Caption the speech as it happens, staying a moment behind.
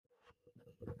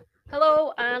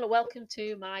Hello and welcome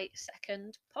to my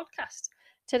second podcast.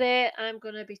 Today I'm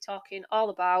going to be talking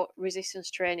all about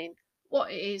resistance training, what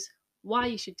it is, why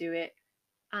you should do it,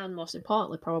 and most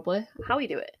importantly, probably how you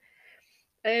do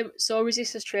it. So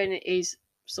resistance training is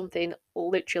something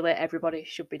literally everybody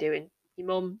should be doing. Your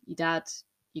mum, your dad,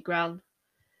 your gran,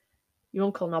 your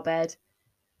uncle in bed,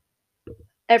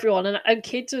 everyone, and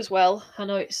kids as well. I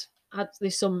know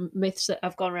there's some myths that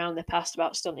have gone around in the past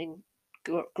about stunting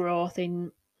growth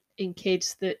in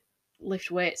kids that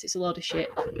lift weights. It's a load of shit.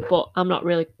 But I'm not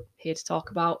really here to talk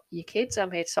about your kids.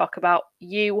 I'm here to talk about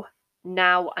you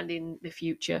now and in the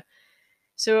future.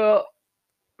 So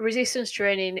resistance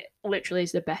training literally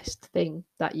is the best thing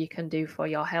that you can do for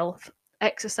your health.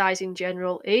 Exercise in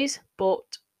general is, but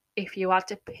if you had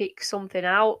to pick something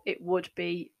out, it would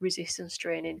be resistance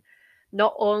training.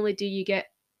 Not only do you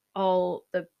get all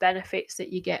the benefits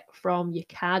that you get from your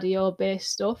cardio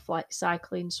based stuff like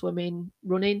cycling, swimming,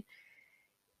 running,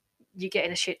 you're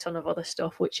getting a shit ton of other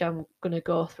stuff, which I'm going to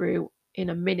go through in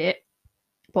a minute.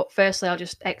 But firstly, I'll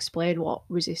just explain what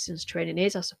resistance training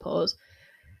is, I suppose.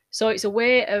 So it's a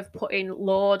way of putting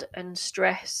load and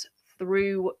stress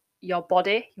through your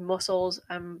body, your muscles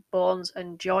and bones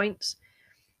and joints,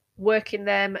 working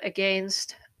them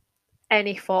against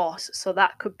any force. So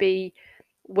that could be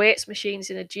weights machines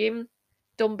in a gym,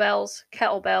 dumbbells,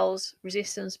 kettlebells,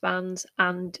 resistance bands,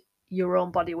 and your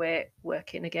own body weight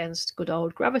working against good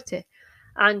old gravity.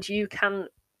 And you can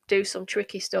do some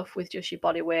tricky stuff with just your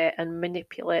body weight and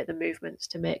manipulate the movements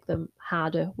to make them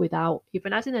harder without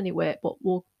even adding any weight. But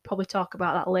we'll probably talk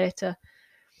about that later.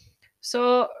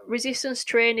 So, resistance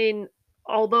training,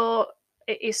 although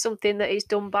it is something that is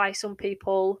done by some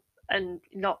people and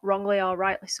not wrongly or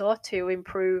rightly so to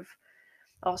improve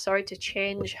to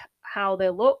change how they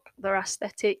look, their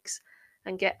aesthetics,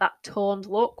 and get that toned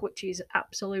look, which is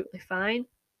absolutely fine.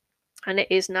 And it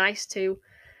is nice to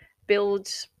build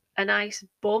a nice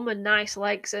bum and nice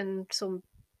legs and some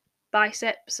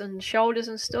biceps and shoulders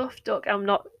and stuff. I'm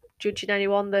not judging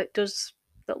anyone that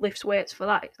lifts weights for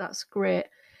that. That's great.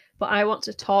 But I want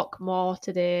to talk more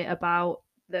today about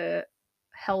the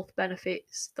health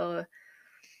benefits, the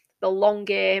long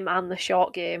game and the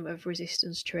short game of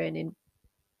resistance training.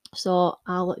 So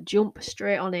I'll jump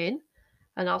straight on in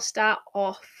and I'll start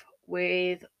off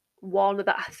with one that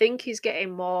I think is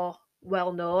getting more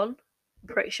well known. I'm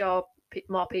pretty sure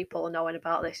more people are knowing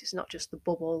about this. It's not just the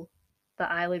bubble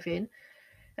that I live in.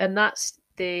 And that's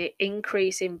the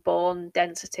increase in bone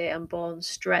density and bone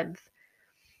strength.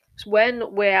 So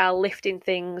when we are lifting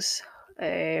things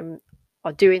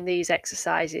or doing these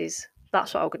exercises,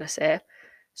 that's what I'm going to say.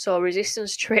 So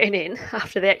resistance training,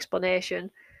 after the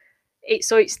explanation,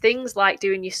 it's things like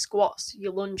doing your squats,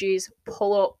 your lunges,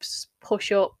 pull-ups,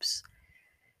 push-ups,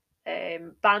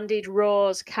 banded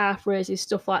rows, calf raises,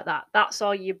 stuff like that. That's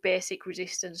all your basic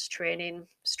resistance training,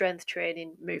 strength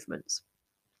training movements.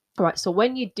 All right, so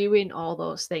when you're doing all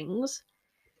those things,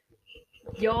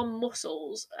 your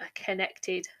muscles are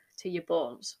connected to your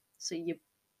bones. So your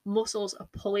muscles are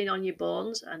pulling on your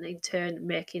bones and in turn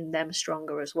making them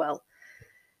stronger as well.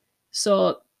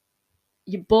 So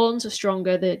your bones are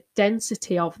stronger, the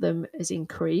density of them has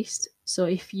increased. So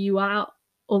if you are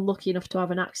unlucky enough to have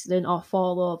an accident or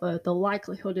fall over, the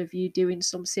likelihood of you doing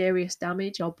some serious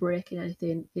damage or breaking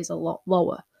anything is a lot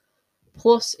lower.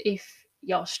 Plus, if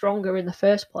you're stronger in the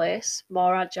first place,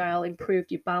 more agile, improve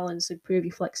your balance, improve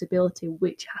your flexibility,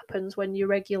 which happens when you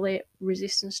regulate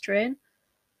resistance train.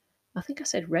 I think I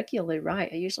said regularly right.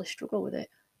 I usually struggle with it.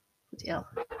 Yeah,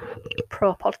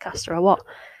 pro podcaster or what?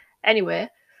 Anyway,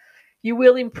 you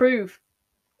will improve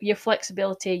your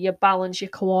flexibility, your balance, your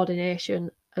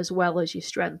coordination, as well as your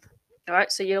strength. All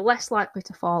right, so you're less likely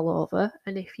to fall over,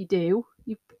 and if you do,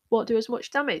 you won't do as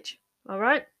much damage. All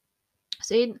right,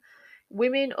 so in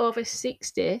women over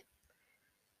 60,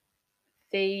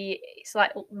 it's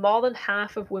like more than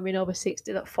half of women over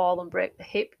 60 that fall and break the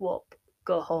hip will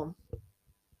go home.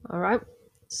 All right,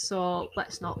 so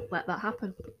let's not let that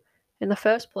happen in the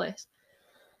first place.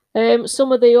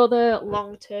 Some of the other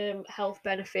long-term health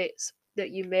benefits that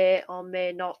you may or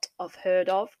may not have heard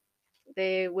of,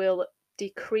 they will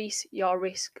decrease your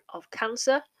risk of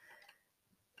cancer.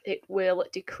 It will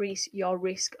decrease your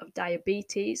risk of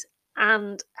diabetes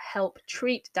and help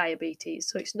treat diabetes.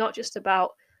 So it's not just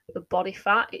about the body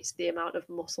fat, it's the amount of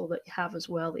muscle that you have as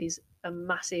well is a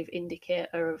massive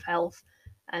indicator of health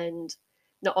and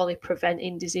not only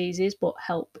preventing diseases but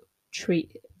help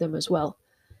treat them as well.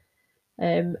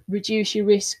 Reduce your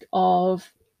risk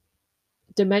of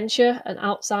dementia and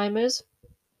Alzheimer's.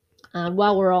 And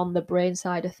while we're on the brain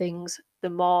side of things, the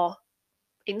more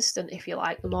instant, if you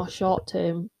like, the more short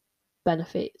term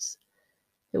benefits.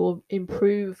 It will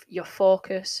improve your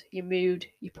focus, your mood,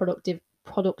 your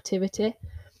productivity.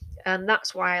 And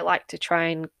that's why I like to try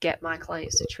and get my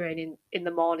clients to train in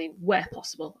the morning where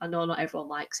possible. I know not everyone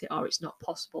likes it, or it's not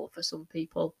possible for some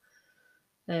people.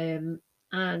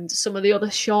 And some of the other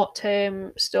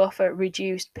short-term stuff are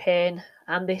reduced pain,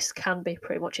 and this can be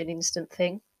pretty much an instant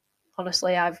thing.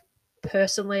 Honestly, I've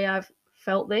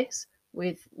felt this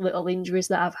with little injuries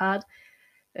that I've had,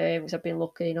 because I've been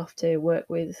lucky enough to work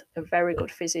with a very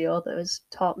good physio that has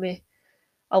taught me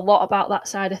a lot about that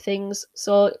side of things.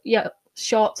 So yeah,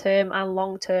 short-term and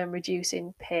long-term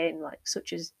reducing pain, like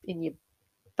such as in your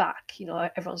back. You know,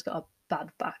 everyone's got a bad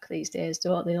back these days,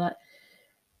 don't they? Like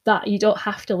that, you don't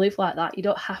have to live like that. You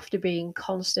don't have to be in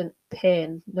constant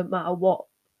pain, no matter what.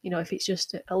 You know, if it's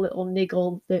just a little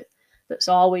niggle that's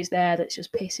always there, that's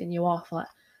just pissing you off. Like,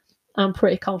 I'm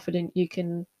pretty confident you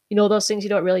can. You know, those things you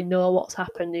don't really know what's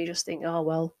happened. You just think, oh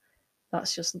well,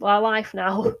 that's just my life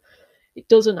now. It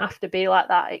doesn't have to be like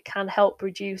that. It can help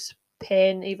reduce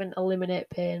pain, even eliminate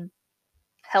pain,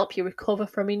 help you recover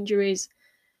from injuries,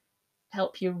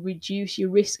 help you reduce your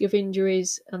risk of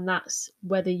injuries, and that's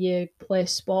whether you play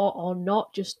sport or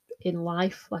not, just in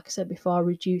life. Like I said before,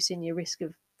 reducing your risk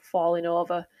of falling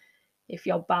over if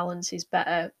your balance is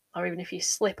better, or even if you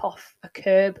slip off a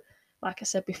curb. Like I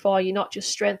said before, you're not just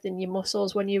strengthening your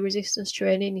muscles when you're resistance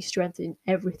training, you're strengthening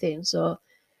everything. So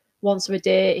once a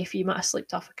day, if you might have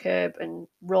slipped off a curb and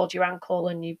rolled your ankle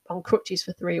and you're on crutches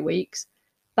for 3 weeks,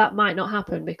 that might not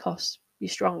happen because you're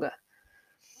stronger.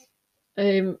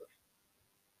 And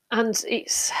I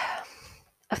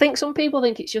think some people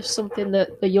think it's just something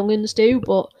that the young'uns do,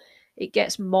 but it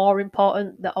gets more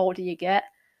important the older you get,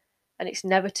 and it's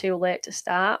never too late to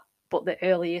start. But the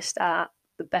earlier you start,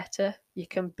 the better. You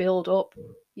can build up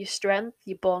your strength,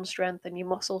 your bone strength, and your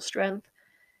muscle strength.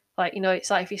 Like, you know, it's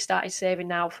like if you started saving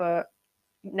now for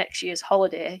next year's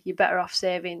holiday, you're better off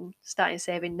starting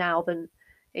saving now than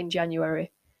in January.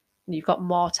 And you've got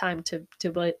more time to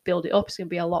build it up. It's going to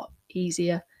be a lot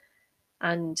easier.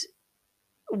 And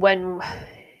when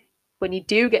you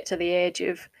do get to the age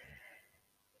of,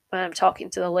 I'm talking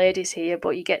to the ladies here,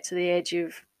 but you get to the age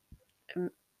of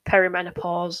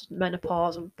perimenopause,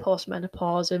 menopause, and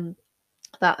postmenopause, and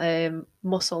that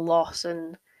muscle loss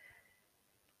and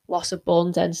loss of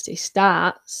bone density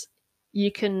starts,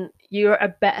 you're at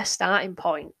a better starting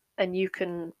point, and you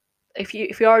can, if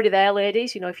you're already there,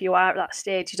 ladies, you know, if you are at that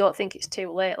stage, you don't think it's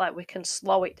too late. Like, we can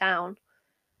slow it down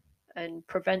and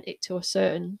prevent it to a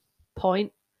certain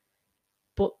point.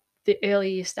 But the earlier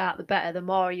you start, the better. The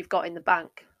more you've got in the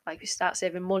bank. Like, if you start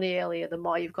saving money earlier, the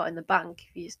more you've got in the bank.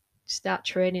 If you start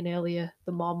training earlier,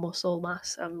 the more muscle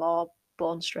mass and more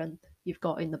bone strength you've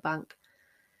got in the bank.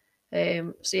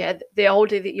 So yeah, the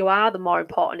older that you are, the more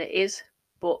important it is.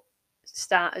 But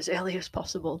start as early as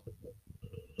possible.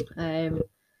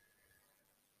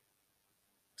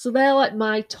 So they're like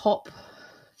my top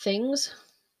things,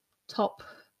 top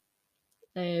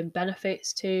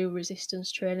benefits to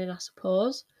resistance training, I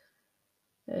suppose.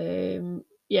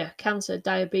 Cancer,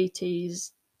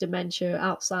 diabetes, dementia,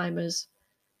 Alzheimer's,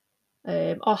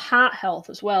 or heart health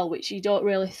as well, which you don't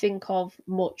really think of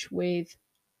much with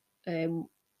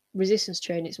resistance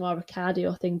training. It's more of a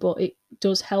cardio thing, but it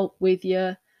does help with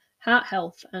your heart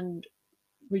health and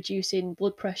reducing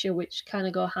blood pressure, which kind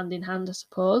of go hand in hand, I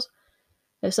suppose.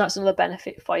 So that's another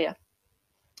benefit for you.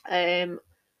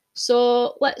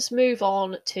 So let's move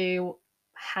on to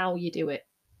how you do it.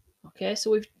 Okay,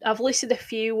 so I've listed a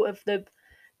few of the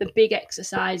big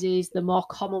exercises, the more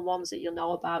common ones that you'll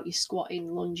know about: your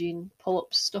squatting, lunging,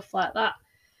 pull-ups, stuff like that.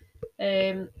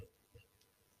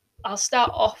 I'll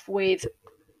start off with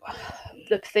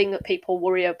the thing that people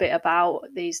worry a bit about,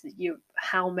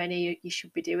 how many you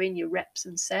should be doing, your reps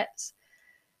and sets.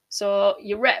 So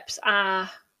your reps are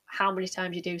how many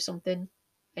times you do something,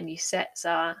 and your sets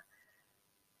are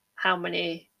how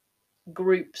many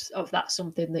groups of that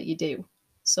something that you do.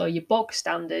 So your bog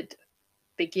standard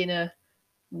beginner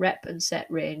rep and set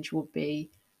range would be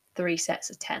 3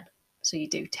 sets of 10. So you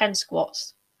do 10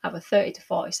 squats, have a 30 to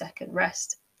 40 second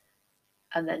rest,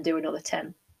 and then do another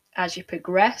 10. As you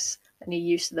progress and you're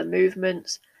used to the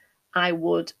movements, I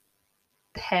would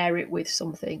pair it with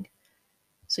something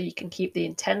so you can keep the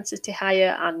intensity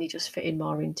higher and you're just fitting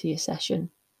more into your session.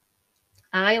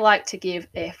 I like to give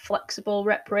a flexible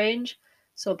rep range.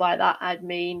 So by that, I'd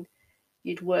mean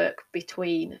you'd work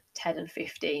between 10 and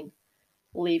 15,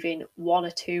 leaving 1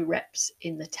 or 2 reps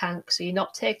in the tank. So you're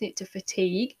not taking it to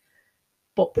fatigue,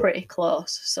 but pretty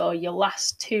close. So your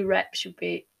last 2 reps should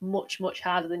be much, much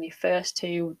harder than your first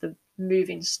 2. The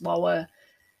moving slower,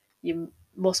 your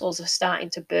muscles are starting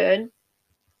to burn,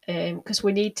 because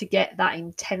we need to get that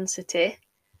intensity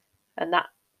and that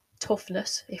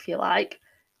toughness, if you like,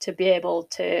 to be able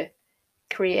to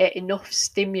create enough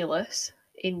stimulus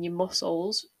in your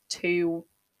muscles to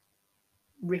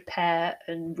repair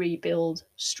and rebuild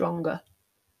stronger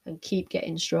and keep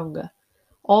getting stronger.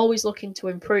 Always looking to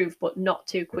improve, but not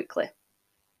too quickly.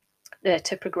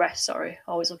 To progress, sorry.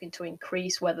 Always looking to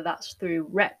increase, whether that's through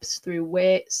reps, through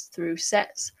weights, through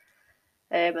sets,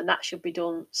 and that should be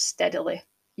done steadily.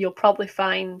 You'll probably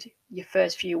find your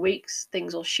first few weeks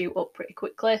things will shoot up pretty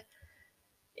quickly.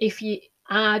 If you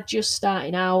are just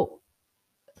starting out,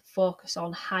 focus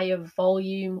on higher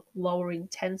volume, lower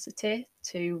intensity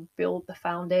to build the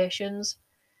foundations.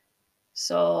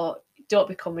 So don't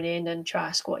be coming in and try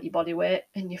to squat your body weight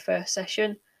in your first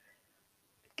session.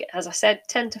 As I said,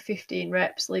 10 to 15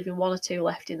 reps, leaving 1 or 2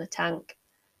 left in the tank,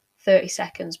 30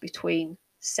 seconds between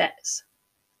sets.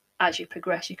 As you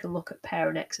progress, you can look at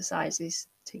pairing exercises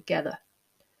together.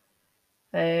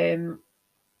 What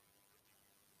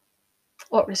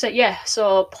would I say? Yeah,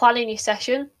 so planning your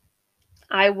session,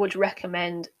 I would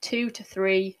recommend 2 to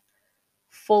 3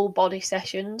 full body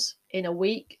sessions in a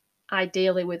week,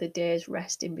 ideally with a day's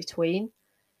rest in between.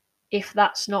 If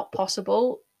that's not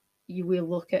possible, you will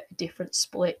look at a different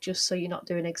split just so you're not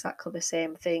doing exactly the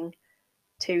same thing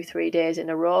 2-3 days in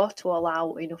a row to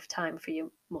allow enough time for your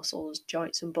muscles,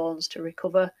 joints and bones to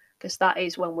recover, because that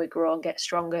is when we grow and get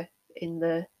stronger in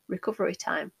the recovery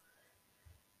time.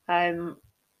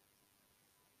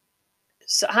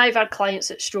 So I've had clients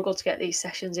that struggle to get these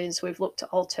sessions in, so we've looked at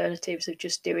alternatives of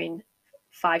just doing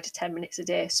 5 to 10 minutes a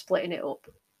day, splitting it up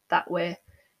that way.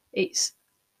 It's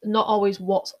not always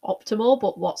what's optimal,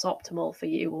 but what's optimal for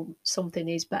you. Something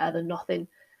is better than nothing.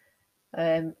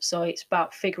 So it's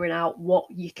about figuring out what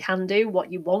you can do,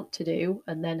 what you want to do,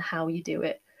 and then how you do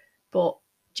it. But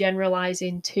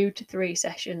generalizing 2 to 3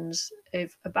 sessions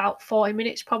of about 40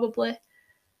 minutes probably.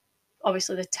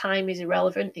 Obviously the time is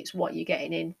irrelevant, it's what you're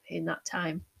getting in that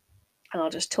time. And I'll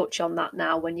just touch on that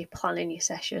now when you're planning your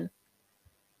session.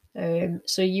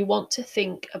 So you want to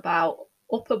think about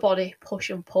upper body push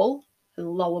and pull and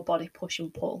lower body push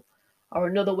and pull. Or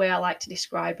another way I like to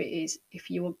describe it is if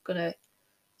you were going to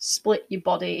split your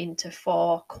body into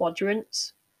 4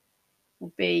 quadrants,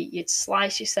 would be you'd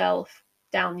slice yourself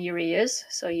down your ears,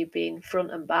 so you'd be in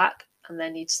front and back, and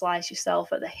then you'd slice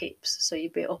yourself at the hips, so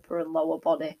you'd be upper and lower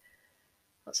body.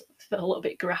 That's a little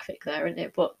bit graphic there, isn't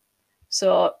it? But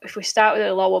so if we start with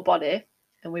the lower body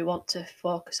and we want to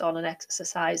focus on an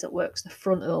exercise that works the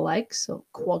front of the legs, so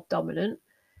quad dominant,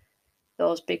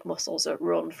 those big muscles that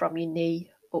run from your knee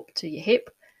up to your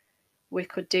hip, we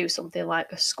could do something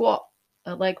like a squat,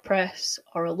 a leg press,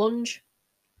 or a lunge.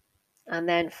 And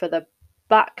then for the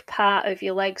back part of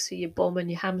your legs, so your bum and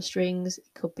your hamstrings, it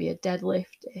could be a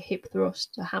deadlift, a hip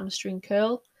thrust, a hamstring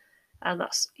curl. And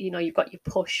that's, you've got your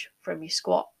push from your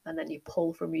squat and then you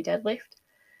pull from your deadlift.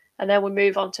 And then we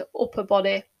move on to upper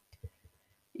body.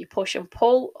 You push and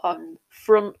pull on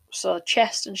front, so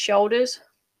chest and shoulders.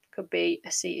 Could be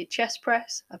a seated chest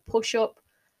press, a push-up.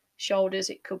 Shoulders,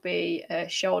 it could be a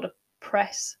shoulder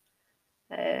press,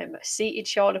 a seated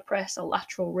shoulder press, a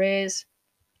lateral raise.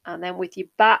 And then with your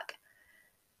back,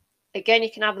 again,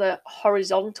 you can have the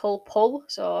horizontal pull,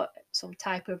 so some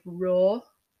type of row,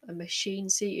 a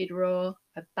machine-seated row,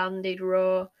 a banded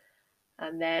row,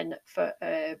 and then for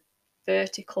a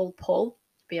vertical pull,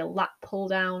 be a lat pull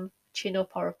down, chin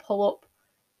up or a pull up,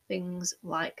 things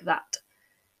like that.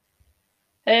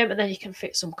 And then you can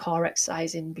fit some core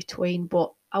exercise in between,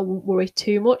 but I won't worry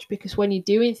too much because when you're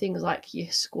doing things like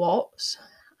your squats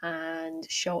and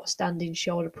standing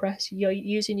shoulder press, you're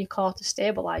using your core to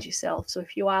stabilize yourself. So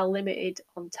if you are limited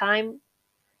on time,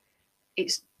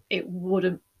 it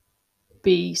wouldn't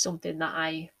be something that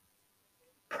I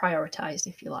prioritized,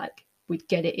 if you like. We'd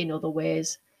get it in other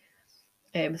ways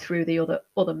through the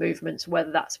other movements,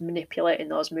 whether that's manipulating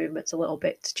those movements a little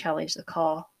bit to challenge the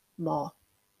core more.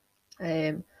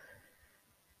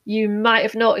 You might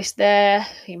have noticed there,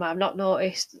 you might have not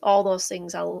noticed, all those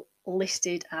things are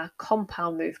listed are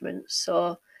compound movements,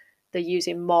 so they're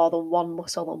using more than one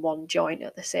muscle and one joint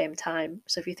at the same time.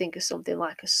 So if you think of something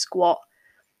like a squat,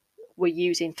 we're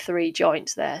using 3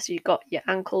 joints there. So you've got your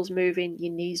ankles moving,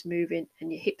 your knees moving,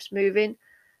 and your hips moving.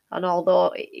 And although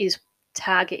it is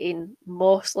targeting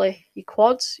mostly your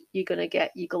quads, you're going to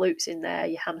get your glutes in there,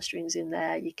 your hamstrings in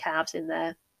there, your calves in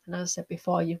there. And as I said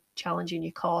before, you're challenging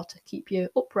your core to keep you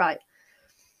upright.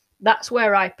 That's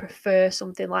where I prefer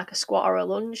something like a squat or a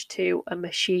lunge to a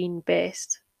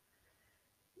machine-based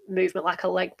movement like a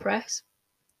leg press.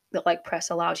 The leg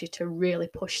press allows you to really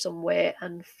push some weight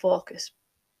and focus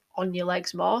on your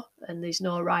legs more, and there's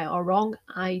no right or wrong.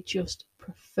 I just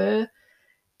prefer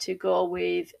to go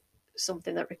with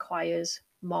something that requires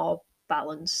more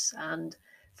balance. And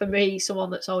for me, someone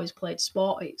that's always played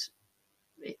sport, it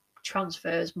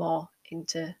transfers more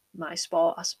into my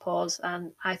sport, I suppose.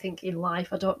 And I think in life,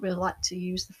 I don't really like to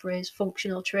use the phrase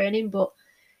functional training, but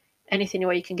anything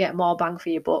where you can get more bang for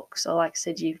your buck. So, like I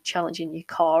said, you're challenging your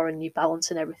core and your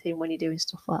balance and everything when you're doing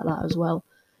stuff like that as well.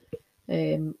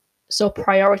 So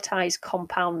prioritize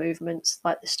compound movements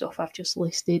like the stuff I've just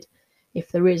listed.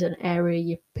 If there is an area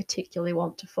you particularly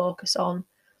want to focus on,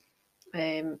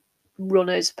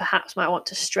 runners perhaps might want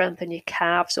to strengthen your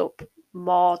calves up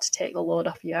more to take the load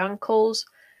off your ankles.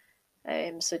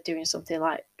 So doing something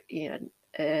like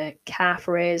calf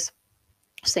raise,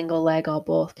 single leg or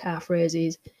both calf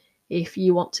raises. If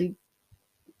you want to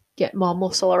get more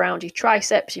muscle around your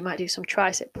triceps, you might do some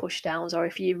tricep push downs, or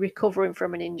if you're recovering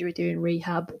from an injury, doing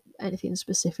rehab, anything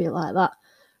specific like that.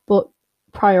 But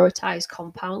prioritize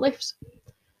compound lifts.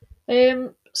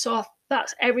 So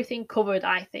that's everything covered,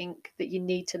 I think, that you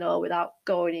need to know without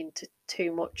going into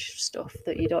too much stuff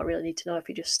that you don't really need to know if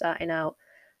you're just starting out.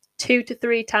 2 to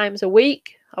 3 times a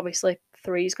week. Obviously,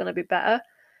 3 is going to be better.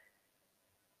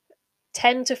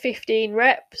 10 to 15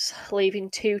 reps, leaving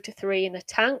 2 to 3 in the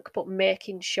tank, but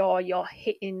making sure you're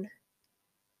hitting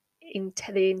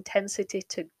the intensity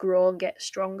to grow and get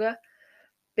stronger.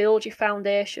 Build your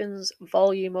foundations,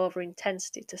 volume over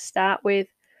intensity to start with.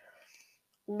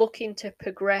 Looking to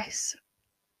progress.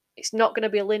 It's not going to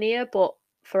be linear, but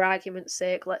for argument's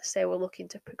sake, let's say we're looking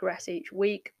to progress each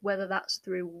week, whether that's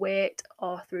through weight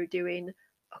or through doing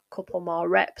a couple more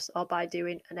reps or by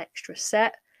doing an extra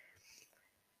set.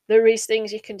 There is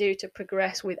things you can do to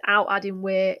progress without adding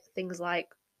weight, things like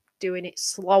doing it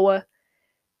slower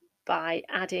by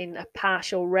adding a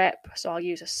partial rep. So I'll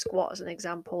use a squat as an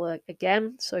example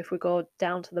again. So if we go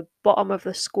down to the bottom of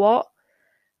the squat,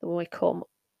 then we come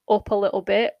up a little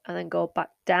bit and then go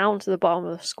back down to the bottom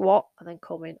of the squat and then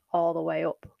coming all the way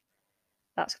up.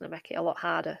 That's going to make it a lot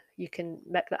harder. You can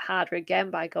make that harder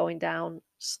again by going down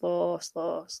slow,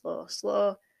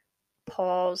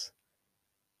 pause,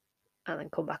 and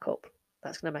then come back up.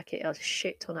 That's going to make it a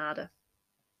shit ton harder.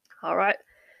 All right.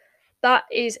 That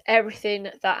is everything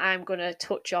that I'm going to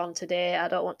touch on today. I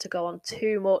don't want to go on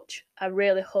too much. I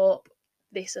really hope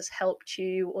this has helped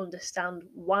you understand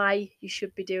why you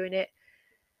should be doing it,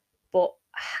 but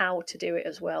how to do it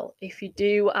as well. If you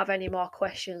do have any more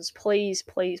questions, please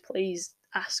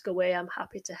ask away. I'm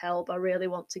happy to help. I really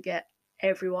want to get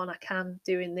everyone I can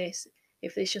doing this.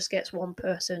 If this just gets one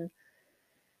person,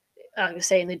 I'm going to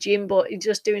say in the gym, but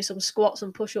just doing some squats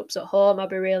and push-ups at home, I'd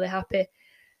be really happy.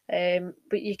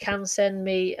 But you can send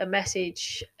me a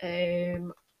message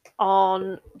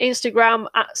on Instagram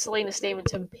at Selena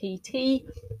Steventon PT,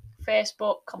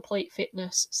 Facebook Complete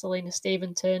Fitness Selena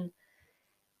Steventon.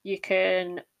 You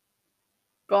can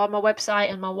go on my website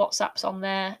and my WhatsApp's on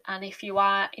there. And if you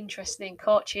are interested in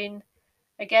coaching,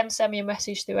 again, send me a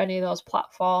message through any of those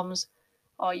platforms,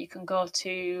 or you can go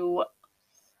to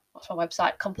what's my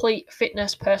website?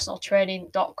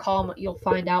 CompleteFitnessPersonalTraining.com. You'll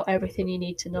find out everything you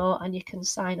need to know and you can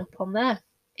sign up on there.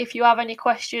 If you have any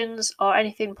questions or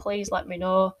anything, please let me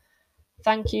know.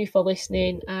 Thank you for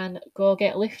listening and go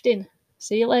get lifting.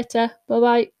 See you later.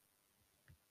 Bye-bye.